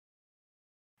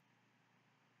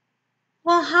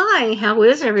Well, hi, how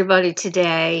is everybody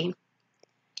today?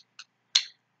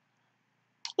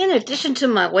 In addition to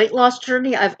my weight loss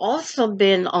journey, I've also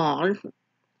been on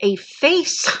a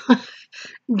face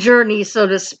journey, so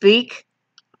to speak.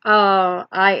 I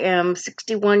am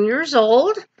 61 years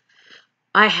old.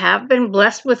 I have been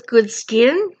blessed with good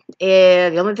skin.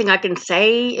 And the only thing I can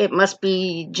say, it must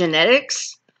be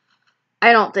genetics.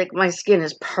 I don't think my skin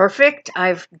is perfect.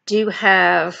 I do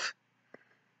have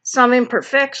some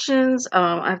imperfections.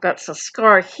 I've got some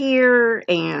scar here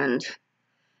and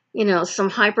some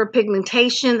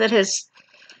hyperpigmentation that has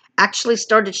actually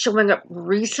started showing up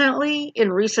recently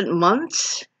in recent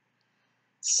months.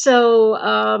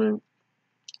 So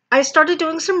I started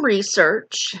doing some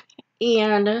research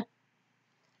and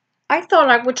I thought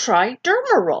I would try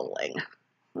dermarolling,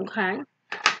 okay,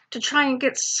 to try and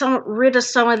get rid of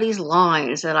some of these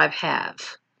lines that I have.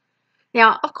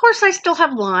 Now, of course, I still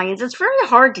have lines. It's very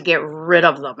hard to get rid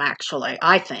of them, actually,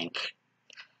 I think.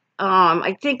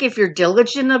 I think if you're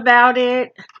diligent about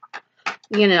it,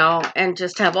 and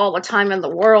just have all the time in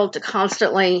the world to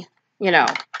constantly,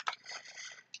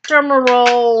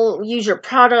 dermaroll, use your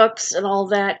products and all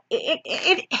that.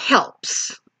 It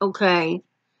helps, okay?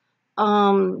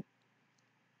 A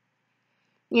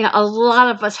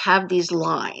lot of us have these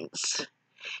lines.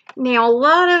 Now, a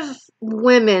lot of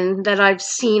women that I've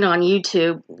seen on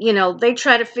YouTube, they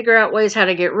try to figure out ways how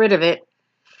to get rid of it.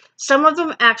 Some of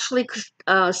them actually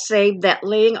say that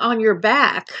laying on your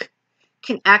back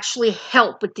can actually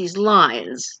help with these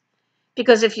lines.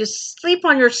 Because if you sleep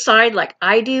on your side like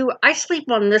I do, I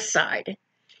sleep on this side.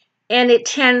 And it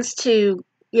tends to,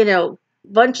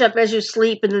 bunch up as you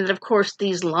sleep. And then, of course,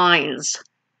 these lines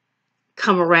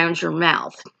come around your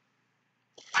mouth.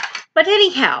 But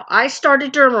anyhow, I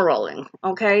started dermarolling,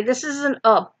 okay? This is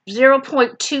a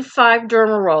 0.25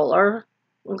 dermaroller,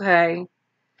 okay?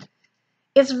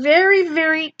 It's very,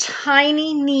 very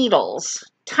tiny needles.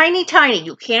 Tiny, tiny.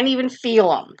 You can't even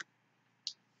feel them.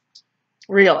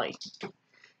 Really.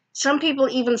 Some people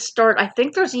even start, I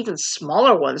think there's even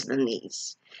smaller ones than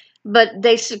these. But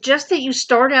they suggest that you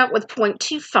start out with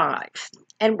 0.25.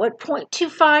 And what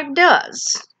 0.25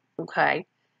 does, okay,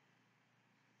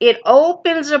 it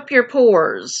opens up your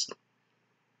pores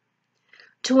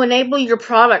to enable your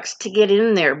products to get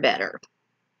in there better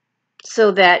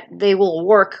so that they will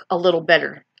work a little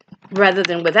better rather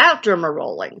than without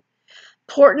dermarolling.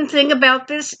 Important thing about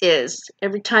this is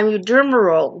every time you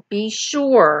dermaroll, be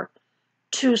sure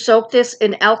to soak this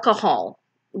in alcohol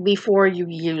before you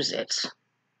use it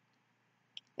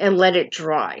and let it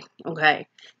dry, okay?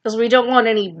 Because we don't want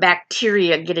any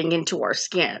bacteria getting into our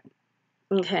skin,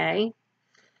 okay?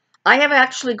 I have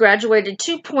actually graduated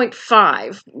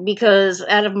 2.5 because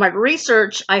out of my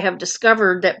research, I have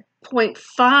discovered that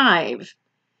 0.5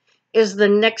 is the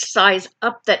next size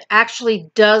up that actually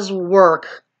does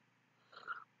work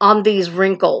on these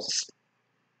wrinkles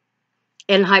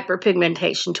and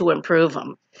hyperpigmentation to improve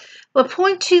them. But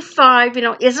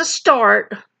 0.25, is a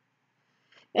start.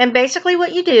 And basically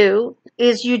what you do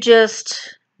is you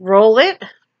just roll it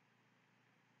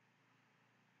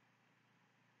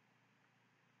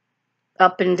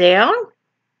up and down.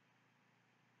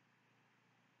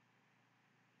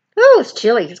 Ooh, it's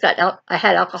chilly. I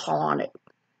had alcohol on it.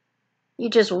 You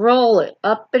just roll it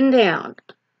up and down.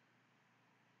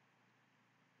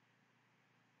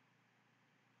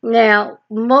 Now,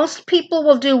 most people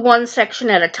will do one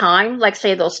section at a time. Like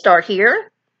say they'll start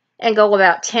here and go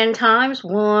about 10 times.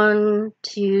 1,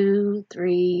 2,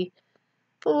 3,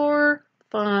 4,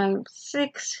 5,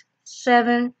 6,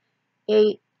 7,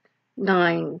 8,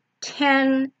 9,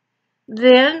 10.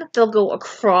 Then they'll go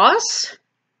across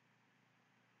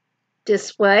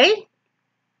this way.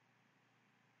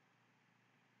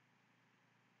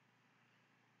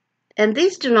 And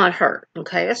these do not hurt,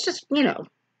 okay? It's just,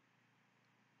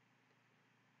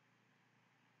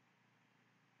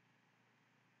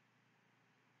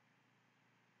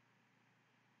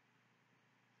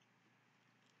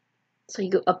 So you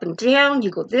go up and down,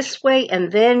 you go this way,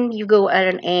 and then you go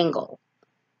at an angle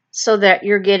so that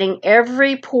you're getting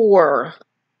every pore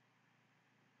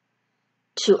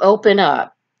to open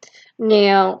up.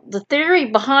 Now, the theory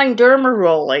behind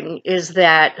dermarolling is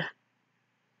that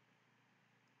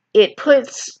it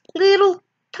puts little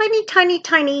tiny, tiny,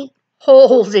 tiny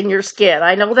holes in your skin.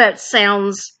 I know that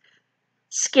sounds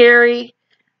scary,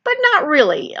 but not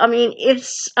really. I mean,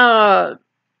 it's a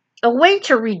way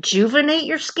to rejuvenate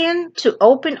your skin, to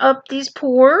open up these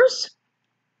pores.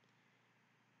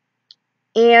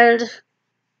 And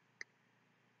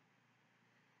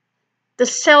the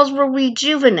cells will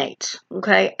rejuvenate,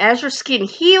 okay? As your skin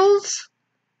heals,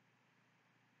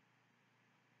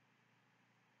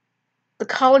 the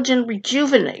collagen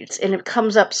rejuvenates and it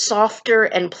comes up softer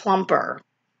and plumper.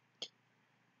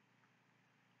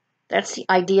 That's the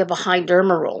idea behind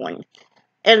dermarolling.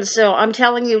 And so I'm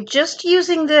telling you, just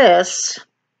using this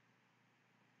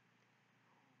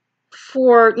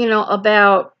for,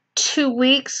 about 2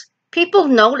 weeks, people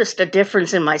noticed a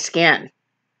difference in my skin.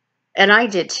 And I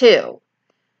did too.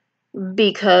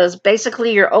 Because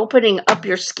basically you're opening up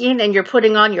your skin and you're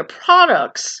putting on your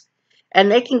products, and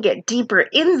they can get deeper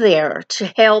in there to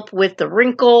help with the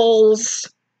wrinkles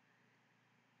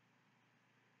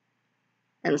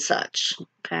and such,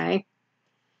 okay?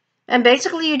 And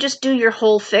basically you just do your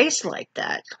whole face like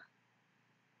that.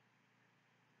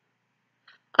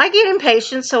 I get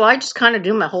impatient, so I just kind of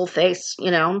do my whole face,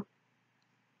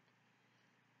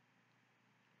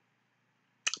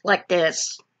 like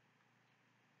this.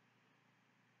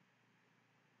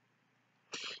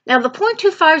 Now, the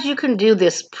 0.25s, you can do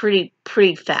this pretty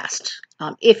fast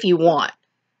if you want.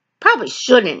 Probably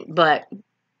shouldn't, but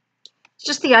it's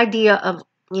just the idea of,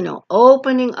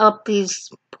 opening up these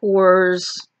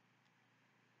pores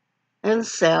and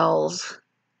cells.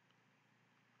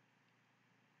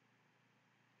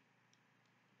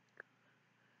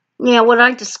 Now, what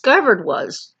I discovered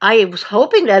was, I was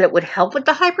hoping that it would help with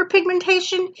the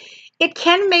hyperpigmentation. It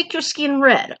can make your skin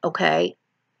red, okay?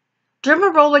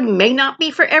 Dermarolling may not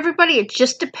be for everybody. It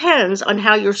just depends on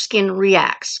how your skin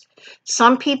reacts.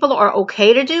 Some people are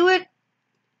okay to do it.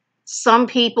 Some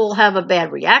people have a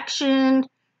bad reaction.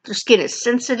 Their skin is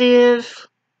sensitive.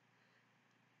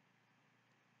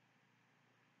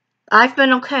 I've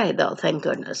been okay, though, thank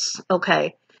goodness.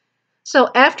 Okay. So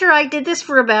after I did this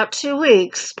for about 2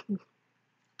 weeks,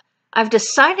 I've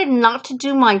decided not to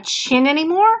do my chin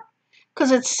anymore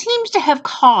because it seems to have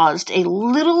caused a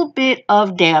little bit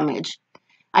of damage.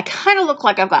 I kind of look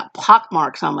like I've got pock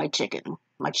marks on my chin.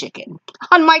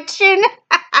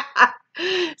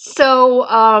 So,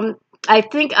 I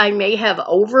think I may have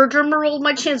over-dermarolled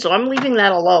my chin, so I'm leaving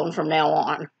that alone from now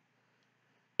on.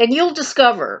 And you'll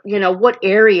discover, what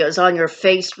areas on your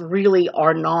face really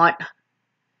are not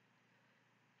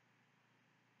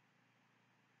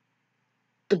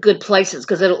the good places,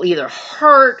 because it'll either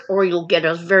hurt or you'll get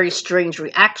a very strange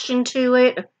reaction to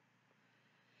it.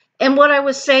 And what I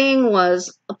was saying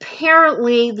was,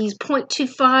 apparently these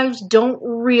 0.25s don't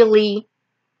really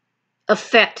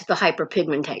affect the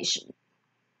hyperpigmentation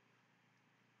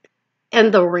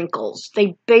and the wrinkles.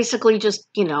 They basically just,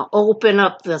 open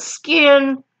up the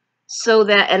skin so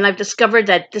that, and I've discovered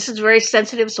that this is very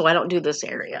sensitive, so I don't do this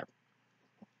area.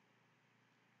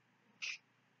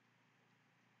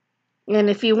 And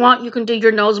if you want, you can do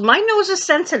your nose. My nose is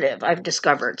sensitive, I've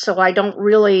discovered, so I don't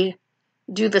really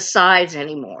do the sides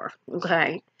anymore,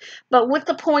 okay? But with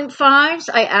the 0.5s,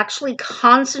 I actually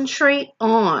concentrate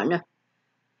on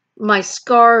my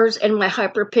scars and my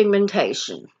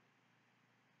hyperpigmentation.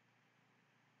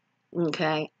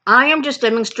 Okay, I am just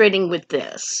demonstrating with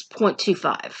this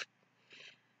 0.25.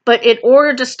 But in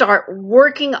order to start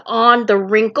working on the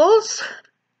wrinkles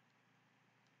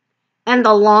and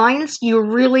the lines, you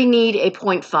really need a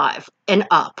 0.5 and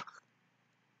up.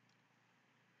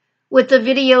 With the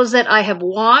videos that I have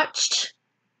watched,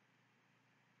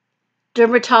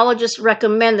 dermatologists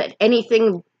recommend that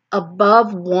anything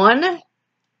above 1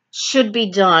 should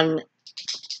be done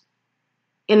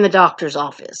in the doctor's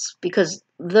office, because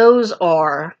those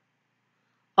are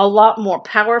a lot more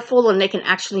powerful and they can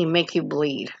actually make you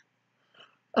bleed.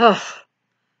 Ugh.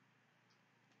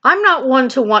 I'm not one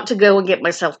to want to go and get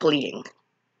myself bleeding.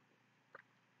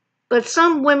 But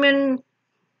some women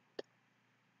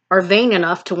are vain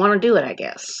enough to want to do it, I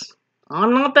guess.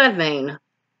 I'm not that vain.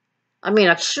 I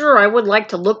mean, sure, I would like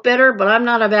to look better, but I'm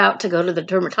not about to go to the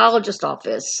dermatologist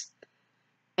office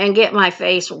and get my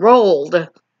face rolled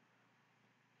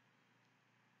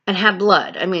and have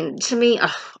blood. I mean, to me,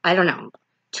 I don't know.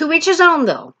 To each his own,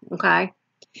 though, okay?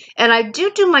 And I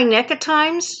do my neck at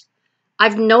times.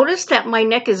 I've noticed that my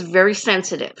neck is very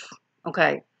sensitive,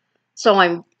 okay? So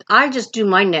I just do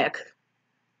my neck,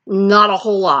 not a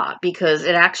whole lot, because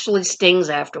it actually stings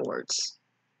afterwards.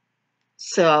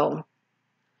 So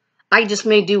I just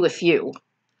may do a few.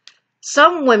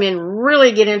 Some women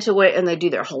really get into it and they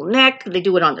do their whole neck. They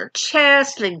do it on their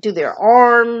chest. They do their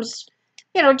arms.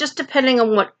 Just depending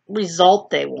on what result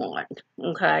they want,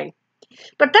 okay?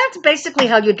 But that's basically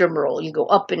how you dermaroll. You go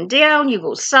up and down, you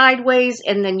go sideways,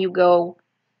 and then you go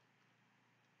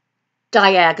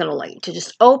diagonally to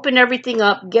just open everything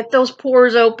up, get those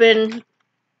pores open.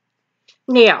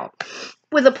 Now,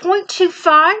 with a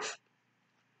 0.25,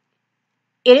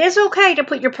 it is okay to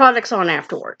put your products on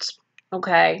afterwards,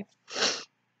 okay?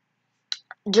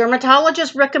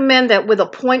 Dermatologists recommend that with a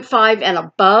 0.5 and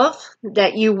above,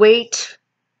 that you wait,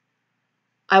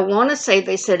 I want to say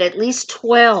they said at least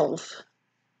 12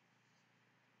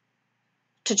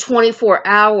 to 24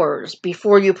 hours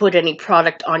before you put any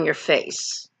product on your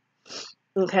face.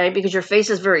 Okay, because your face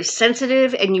is very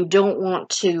sensitive and you don't want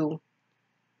to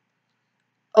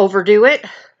overdo it.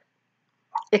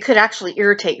 It could actually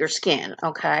irritate your skin,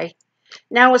 okay?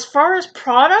 Now, as far as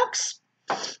products,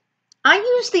 I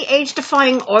use the Age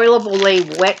Defying Oil of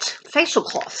Olay wet facial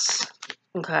cloths,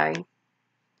 okay?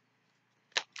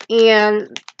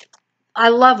 And I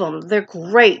love them. They're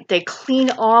great. They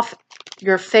clean off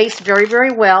your face very,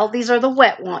 very well. These are the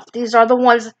wet ones. These are the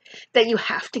ones that you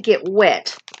have to get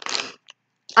wet.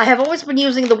 I have always been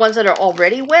using the ones that are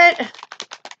already wet,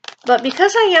 but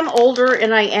because I am older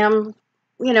and I am,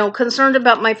 you know, concerned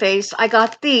about my face, I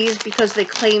got these because they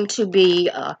claim to be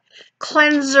a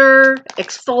cleanser,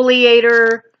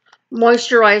 exfoliator,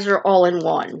 moisturizer all in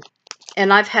one.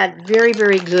 And I've had very,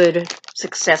 very good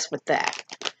success with that.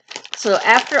 So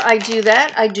after I do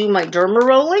that, I do my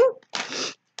dermarolling.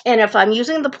 And if I'm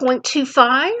using the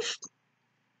 0.25,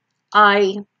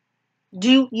 I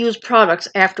do use products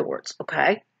afterwards,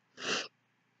 okay?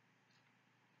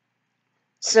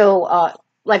 So,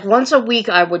 like once a week,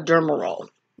 I would dermaroll,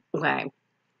 okay?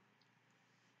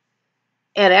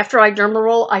 And after I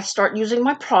dermaroll, I start using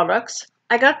my products.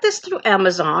 I got this through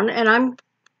Amazon, and I'm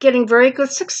getting very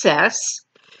good success.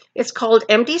 It's called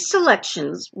MD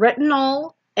Selections,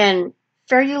 Retinol and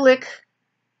Ferulic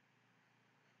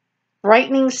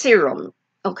Brightening Serum,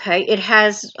 okay? It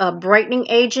has a brightening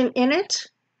agent in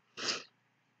it,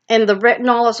 and the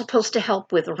retinol is supposed to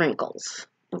help with wrinkles,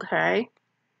 okay?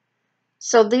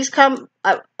 So these come,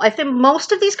 I think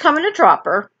most of these come in a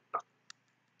dropper.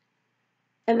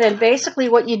 And then basically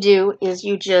what you do is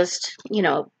you just, you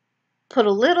know, put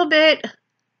a little bit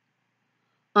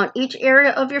on each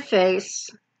area of your face.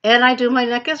 And I do my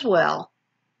neck as well.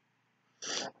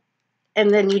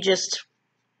 And then you just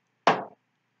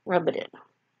rub it in.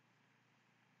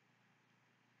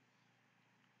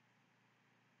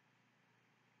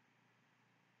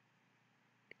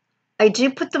 I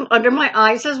do put them under my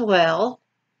eyes as well,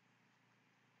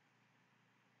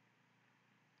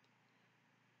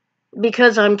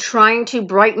 because I'm trying to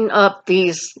brighten up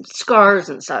these scars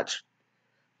and such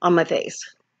on my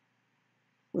face.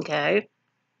 Okay.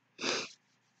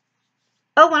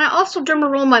 Oh, and I also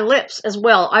dermaroll my lips as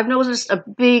well. I've noticed a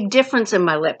big difference in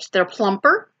my lips. They're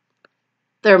plumper.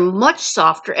 They're much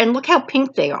softer. And look how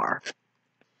pink they are.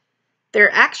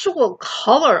 Their actual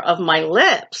color of my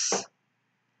lips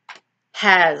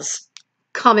has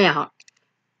come out.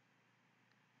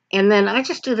 And then I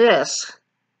just do this.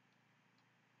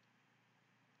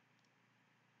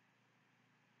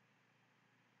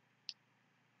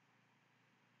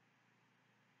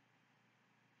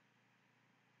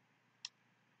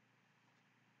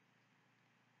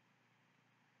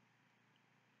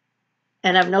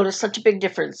 And I've noticed such a big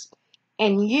difference.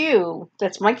 And you,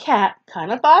 that's my cat,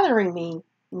 kind of bothering me.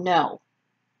 No.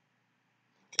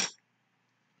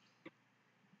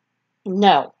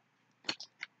 No.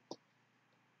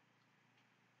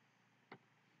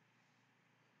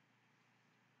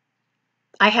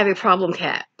 I have a problem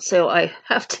cat, so I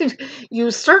have to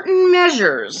use certain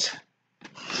measures.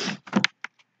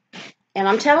 And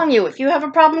I'm telling you, if you have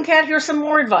a problem cat, here's some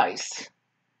more advice.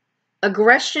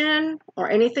 Aggression or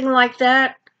anything like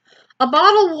that, a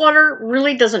bottle of water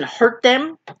really doesn't hurt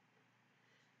them,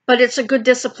 but it's a good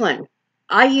discipline.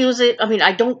 I use it. I mean,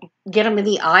 I don't get them in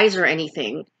the eyes or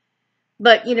anything.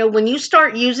 But, you know, when you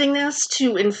start using this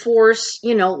to enforce,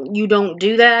 you know, you don't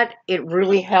do that, it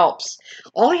really helps.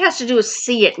 All he has to do is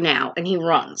see it now, and he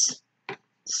runs.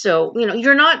 So, you know,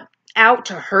 you're not out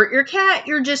to hurt your cat.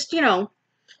 You're just, you know,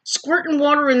 squirting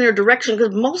water in their direction,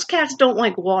 because most cats don't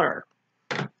like water.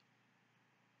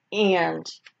 And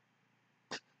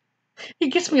he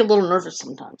gets me a little nervous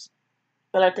sometimes.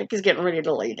 But I think he's getting ready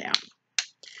to lay down.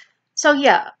 So,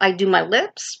 yeah, I do my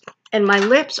lips. And my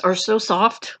lips are so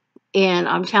soft. And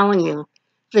I'm telling you,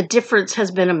 the difference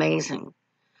has been amazing.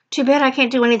 Too bad I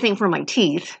can't do anything for my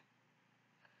teeth.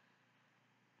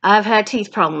 I've had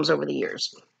teeth problems over the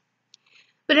years.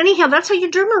 But anyhow, that's how you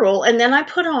dermaroll. And then I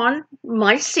put on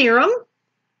my serum.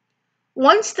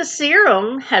 Once the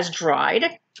serum has dried,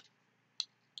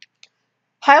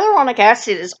 hyaluronic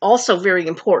acid is also very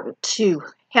important to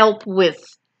help with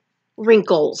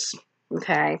wrinkles.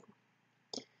 Okay.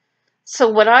 So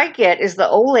what I get is the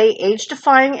Olay Age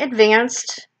Defying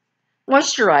Advanced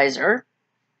Moisturizer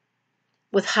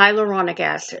with hyaluronic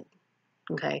acid.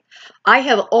 Okay. I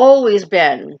have always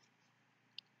been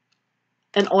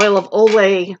an oil of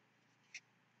Olay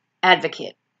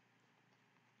advocate.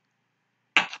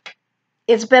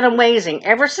 It's been amazing.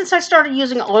 Ever since I started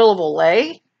using oil of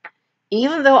Olay,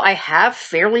 even though I have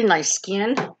fairly nice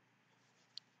skin,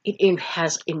 it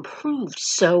has improved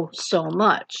so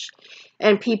much.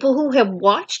 And people who have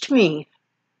watched me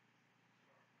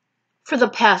for the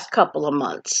past couple of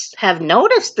months have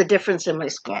noticed the difference in my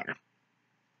skin.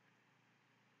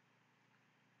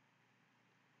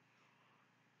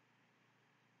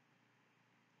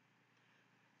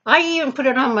 I even put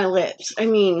it on my lips. I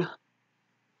mean,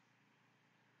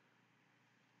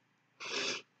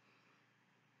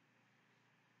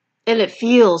 and it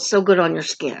feels so good on your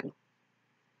skin.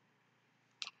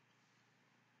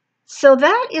 So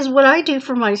that is what I do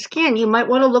for my skin. You might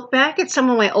want to look back at some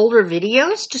of my older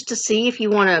videos just to see if you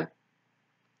want to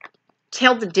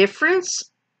tell the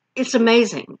difference. It's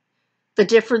amazing. The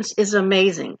difference is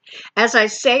amazing. As I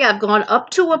say, I've gone up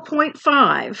to a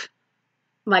 0.5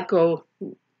 micro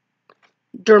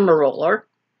Dermaroller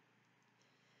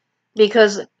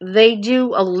because they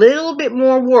do a little bit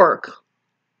more work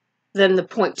than the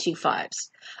 0.25s.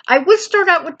 I would start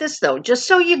out with this though, just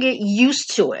so you get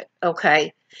used to it,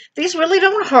 okay? These really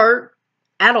don't hurt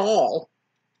at all.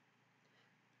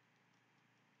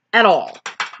 At all.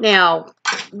 Now,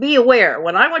 be aware,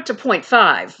 when I went to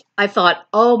 0.5, I thought,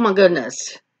 oh my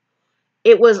goodness,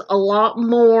 it was a lot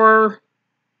more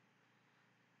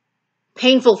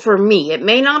painful for me. It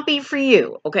may not be for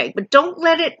you, okay? But don't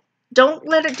let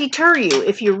it deter you.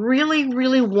 If you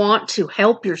really want to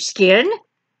help your skin,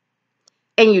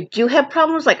 and you do have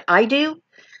problems like I do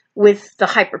with the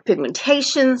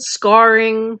hyperpigmentation,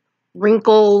 scarring,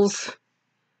 wrinkles,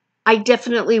 I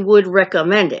definitely would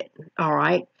recommend it, all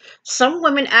right? Some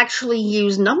women actually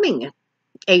use numbing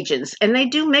agents, and they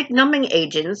do make numbing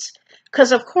agents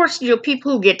because, of course, you know,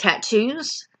 people who get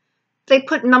tattoos, they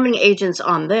put numbing agents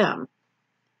on them,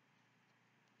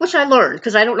 which I learned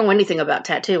because I don't know anything about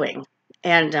tattooing,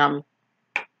 and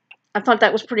I thought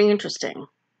that was pretty interesting.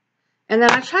 And then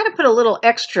I try to put a little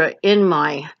extra in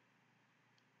my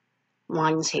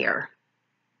lines here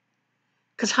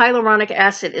because hyaluronic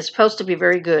acid is supposed to be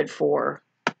very good for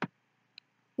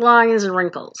lines and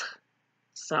wrinkles.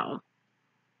 So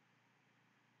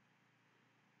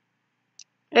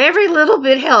every little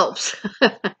bit helps.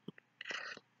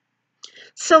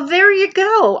 So there you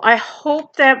go. I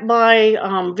hope that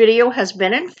my video has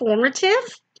been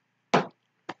informative.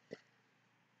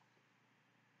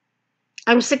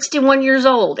 I'm 61 years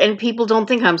old, and people don't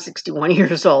think I'm 61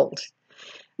 years old.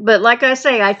 But like I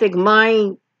say, I think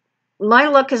my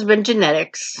luck has been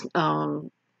genetics.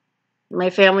 My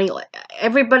family,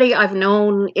 everybody I've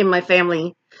known in my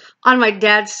family on my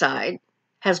dad's side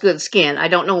has good skin. I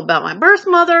don't know about my birth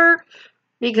mother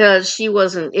because she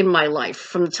wasn't in my life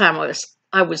from the time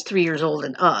I was 3 years old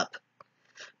and up.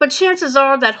 But chances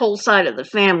are that whole side of the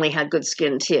family had good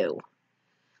skin too.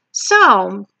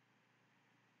 So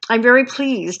I'm very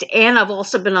pleased. And I've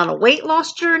also been on a weight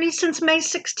loss journey since May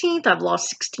 16th. I've lost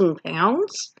 16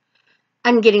 pounds.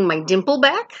 I'm getting my dimple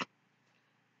back.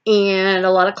 And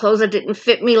a lot of clothes that didn't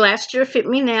fit me last year fit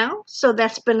me now. So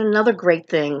that's been another great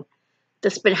thing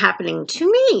that's been happening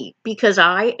to me because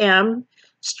I am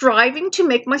striving to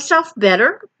make myself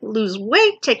better, lose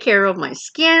weight, take care of my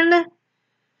skin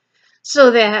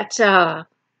so that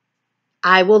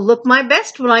I will look my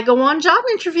best when I go on job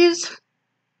interviews.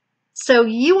 So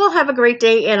you all have a great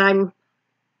day, and I'm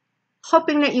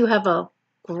hoping that you have a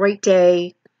great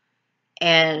day.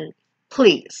 And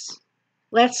please,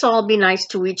 let's all be nice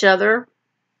to each other.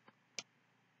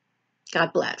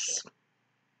 God bless.